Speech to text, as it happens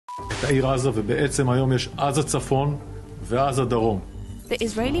העיר עזה, ובעצם היום יש עזה צפון ועזה דרום. The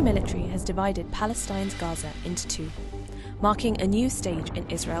Israeli military has divided Palestine's Gaza into two, marking a new stage in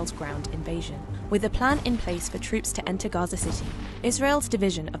Israel's ground invasion. With a plan in place for troops to enter Gaza City, Israel's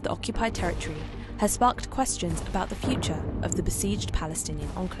division of the occupied territory has sparked questions about the future of the besieged Palestinian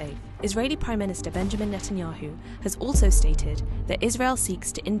enclave. Israeli Prime Minister Benjamin Netanyahu has also stated that Israel seeks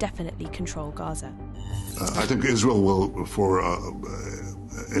to indefinitely control Gaza. I think Israel will, for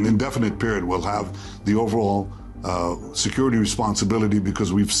an indefinite period, will have the overall security responsibility, because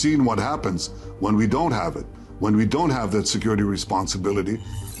we've seen what happens when we don't have it, when we don't have that security responsibility.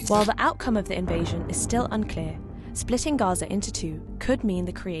 While the outcome of the invasion is still unclear, splitting Gaza into two could mean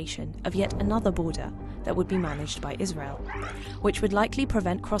the creation of yet another border that would be managed by Israel, which would likely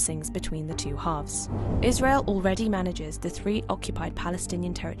prevent crossings between the two halves. Israel already manages the three occupied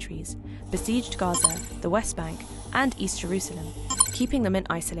Palestinian territories, besieged Gaza, the West Bank, and East Jerusalem, keeping them in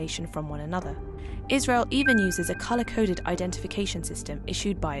isolation from one another. Israel even uses a colour-coded identification system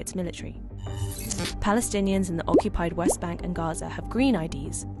issued by its military. Palestinians in the occupied West Bank and Gaza have green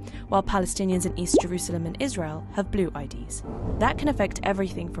IDs, while Palestinians in East Jerusalem and Israel have blue IDs. That can affect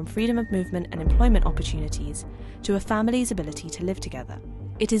everything from freedom of movement and employment opportunities to a family's ability to live together.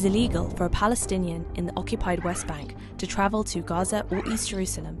 It is illegal for a Palestinian in the occupied West Bank to travel to Gaza or East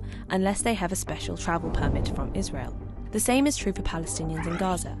Jerusalem unless they have a special travel permit from Israel. The same is true for Palestinians in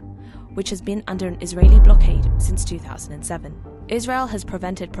Gaza, which has been under an Israeli blockade since 2007. Israel has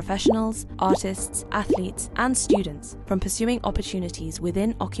prevented professionals, artists, athletes, and students from pursuing opportunities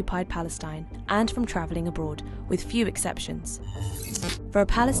within occupied Palestine and from travelling abroad, with few exceptions. For a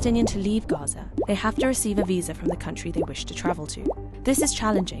Palestinian to leave Gaza, they have to receive a visa from the country they wish to travel to. This is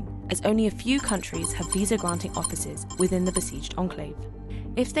challenging, as only a few countries have visa-granting offices within the besieged enclave.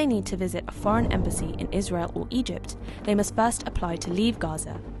 If they need to visit a foreign embassy in Israel or Egypt, they must first apply to leave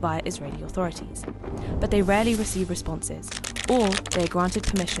Gaza via Israeli authorities. But they rarely receive responses, or they are granted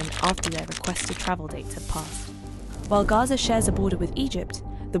permission after their requested travel dates have passed. While Gaza shares a border with Egypt,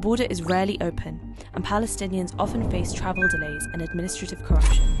 the border is rarely open, and Palestinians often face travel delays and administrative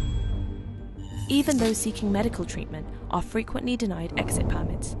corruption. Even those seeking medical treatment are frequently denied exit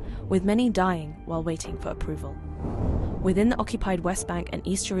permits, with many dying while waiting for approval. Within the occupied West Bank and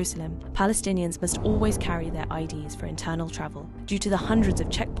East Jerusalem, Palestinians must always carry their IDs for internal travel due to the hundreds of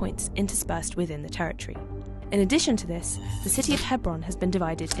checkpoints interspersed within the territory. In addition to this, the city of Hebron has been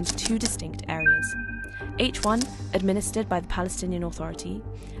divided into two distinct areas: H1, administered by the Palestinian Authority,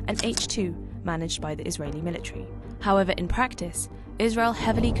 and H2, managed by the Israeli military. However, in practice, Israel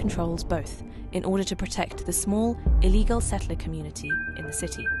heavily controls both in order to protect the small, illegal settler community in the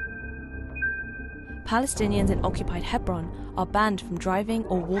city. Palestinians in occupied Hebron are banned from driving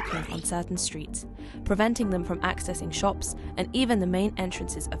or walking on certain streets, preventing them from accessing shops and even the main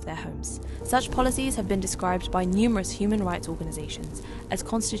entrances of their homes. Such policies have been described by numerous human rights organizations as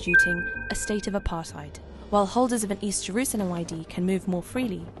constituting a state of apartheid. While holders of an East Jerusalem ID can move more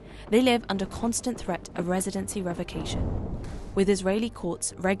freely, they live under constant threat of residency revocation, with Israeli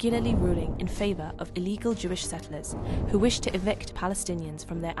courts regularly ruling in favor of illegal Jewish settlers who wish to evict Palestinians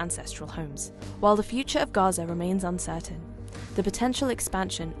from their ancestral homes. While the future of Gaza remains uncertain, the potential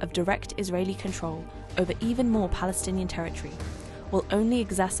expansion of direct Israeli control over even more Palestinian territory will only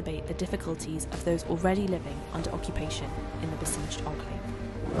exacerbate the difficulties of those already living under occupation in the besieged enclave.